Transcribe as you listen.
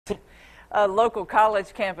A local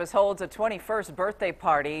college campus holds a 21st birthday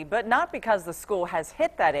party, but not because the school has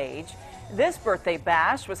hit that age. This birthday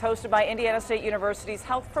bash was hosted by Indiana State University's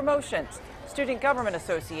Health Promotions, Student Government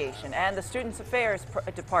Association, and the Students Affairs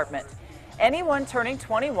Department. Anyone turning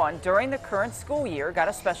 21 during the current school year got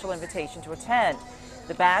a special invitation to attend.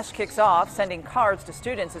 The bash kicks off sending cards to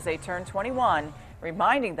students as they turn 21,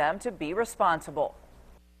 reminding them to be responsible.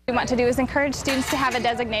 What we want to do is encourage students to have a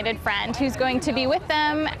designated friend who's going to be with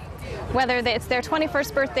them, whether it's their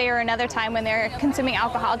 21st birthday or another time when they're consuming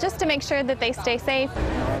alcohol, just to make sure that they stay safe.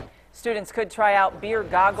 Students could try out beer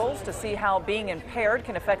goggles to see how being impaired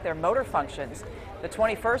can affect their motor functions. The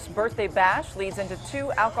 21st birthday bash leads into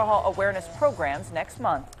 2 alcohol awareness programs next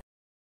month.